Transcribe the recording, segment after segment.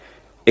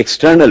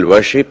External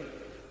worship,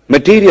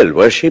 material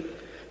worship,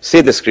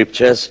 say the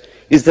scriptures,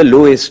 is the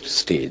lowest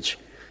stage.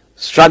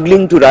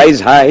 Struggling to rise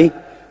high,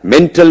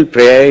 mental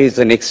prayer is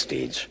the next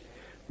stage.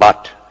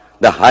 But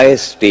the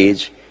highest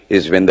stage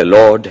is when the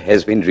Lord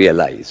has been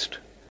realized.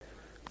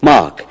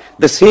 Mark,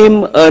 the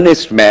same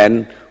earnest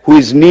man who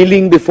is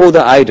kneeling before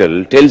the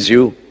idol tells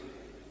you,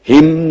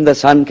 him the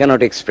sun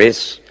cannot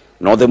express,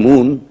 nor the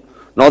moon,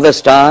 nor the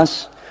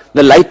stars,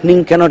 the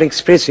lightning cannot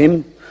express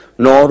him,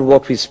 nor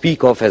what we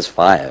speak of as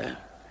fire.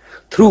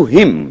 Through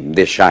him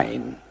they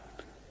shine.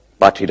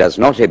 But he does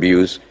not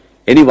abuse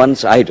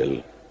anyone's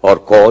idol or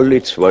call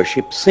its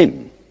worship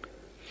sin.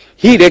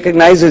 He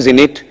recognizes in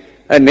it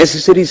a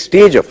necessary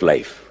stage of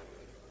life.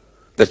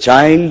 The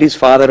child is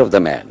father of the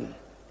man.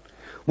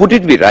 Would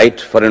it be right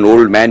for an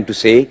old man to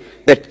say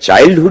that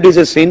childhood is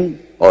a sin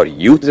or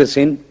youth is a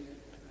sin?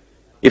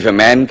 If a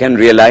man can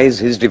realize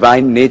his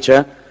divine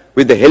nature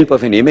with the help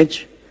of an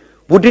image,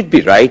 would it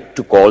be right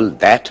to call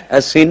that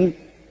a sin?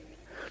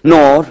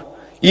 Nor,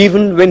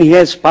 even when he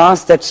has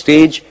passed that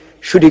stage,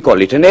 should he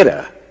call it an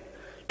error.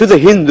 To the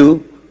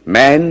Hindu,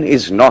 man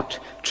is not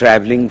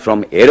traveling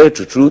from error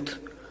to truth,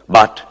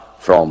 but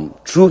from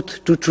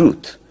truth to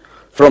truth,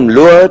 from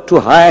lower to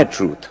higher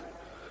truth.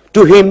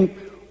 To him,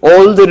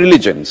 all the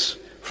religions,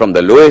 from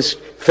the lowest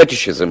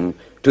fetishism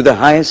to the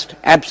highest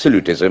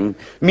absolutism,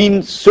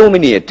 mean so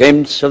many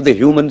attempts of the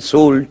human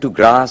soul to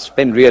grasp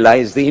and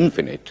realize the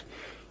infinite,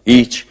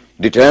 each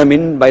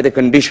determined by the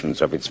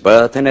conditions of its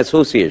birth and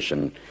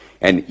association,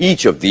 and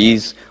each of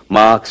these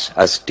marks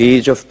a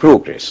stage of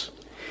progress.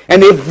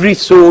 And every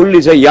soul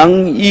is a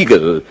young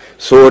eagle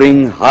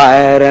soaring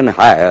higher and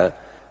higher,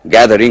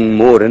 gathering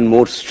more and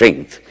more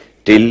strength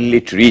till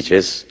it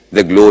reaches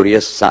the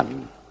glorious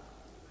sun.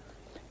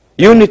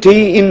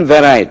 Unity in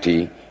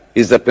variety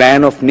is the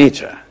plan of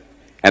nature,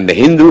 and the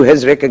Hindu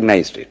has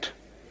recognized it.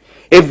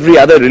 Every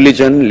other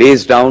religion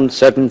lays down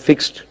certain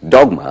fixed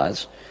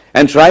dogmas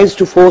and tries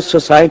to force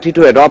society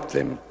to adopt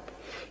them.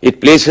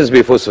 It places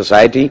before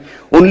society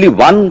only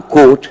one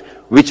coat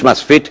which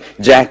must fit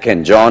Jack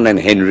and John and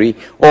Henry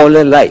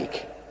all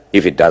alike.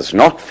 If it does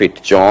not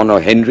fit John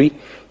or Henry,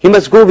 he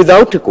must go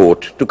without a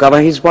coat to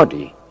cover his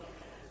body.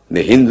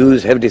 The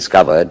Hindus have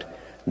discovered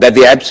that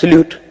the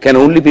absolute can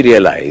only be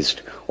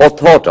realized or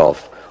thought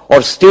of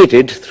or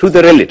stated through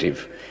the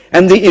relative,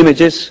 and the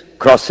images,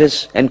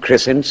 crosses and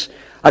crescents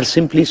are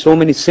simply so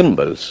many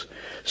symbols,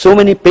 so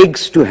many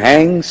pegs to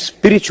hang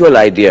spiritual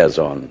ideas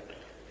on.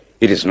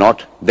 It is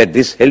not that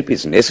this help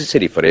is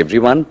necessary for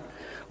everyone,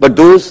 but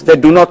those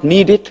that do not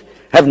need it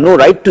have no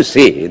right to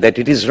say that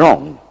it is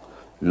wrong,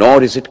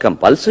 nor is it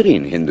compulsory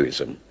in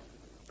Hinduism.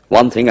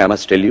 One thing I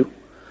must tell you,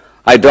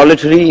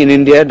 idolatry in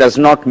India does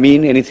not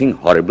mean anything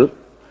horrible.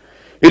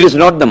 It is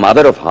not the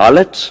mother of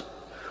harlots.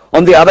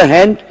 On the other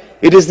hand,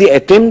 it is the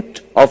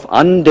attempt of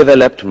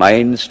undeveloped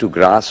minds to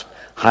grasp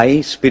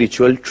high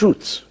spiritual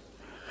truths.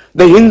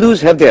 The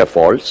Hindus have their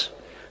faults,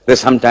 they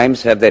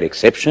sometimes have their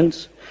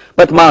exceptions,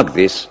 but mark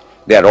this,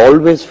 they are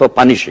always for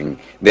punishing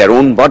their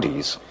own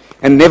bodies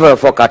and never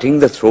for cutting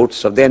the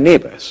throats of their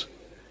neighbors.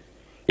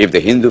 If the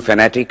Hindu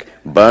fanatic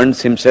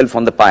burns himself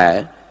on the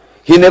pyre,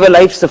 he never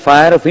lights the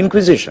fire of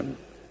inquisition.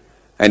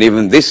 And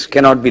even this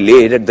cannot be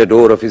laid at the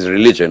door of his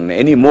religion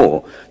any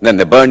more than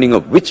the burning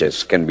of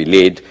witches can be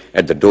laid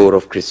at the door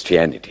of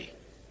Christianity.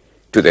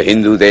 To the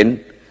Hindu,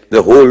 then,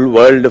 the whole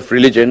world of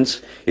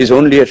religions is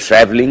only a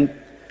traveling,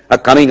 a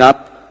coming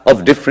up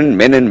of different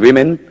men and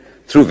women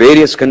through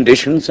various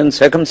conditions and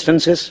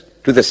circumstances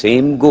to the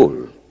same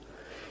goal.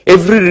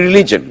 Every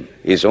religion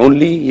is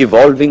only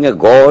evolving a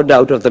God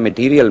out of the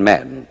material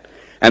man,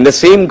 and the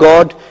same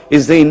God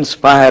is the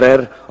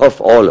inspirer of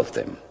all of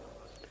them.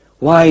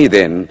 Why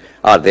then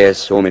are there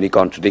so many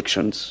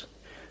contradictions?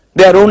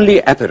 They are only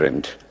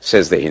apparent,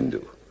 says the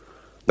Hindu.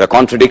 The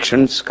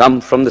contradictions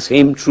come from the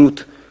same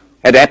truth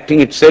adapting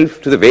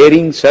itself to the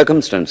varying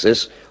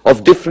circumstances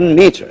of different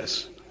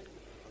natures.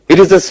 It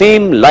is the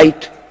same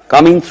light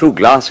coming through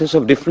glasses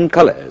of different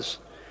colors,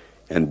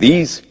 and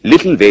these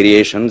little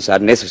variations are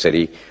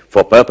necessary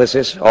for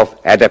purposes of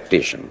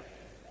adaptation.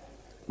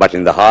 But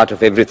in the heart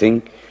of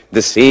everything,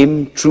 the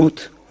same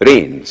truth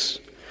reigns.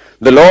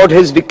 The Lord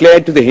has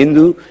declared to the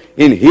Hindu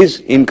in his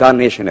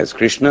incarnation as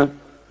Krishna,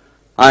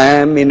 I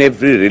am in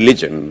every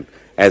religion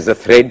as a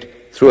thread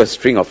through a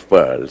string of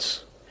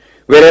pearls.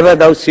 Wherever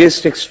thou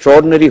seest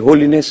extraordinary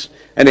holiness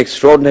and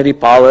extraordinary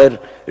power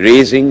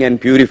raising and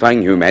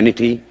purifying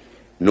humanity,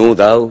 know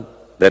thou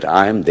that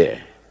I am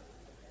there.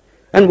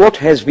 And what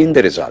has been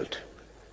the result?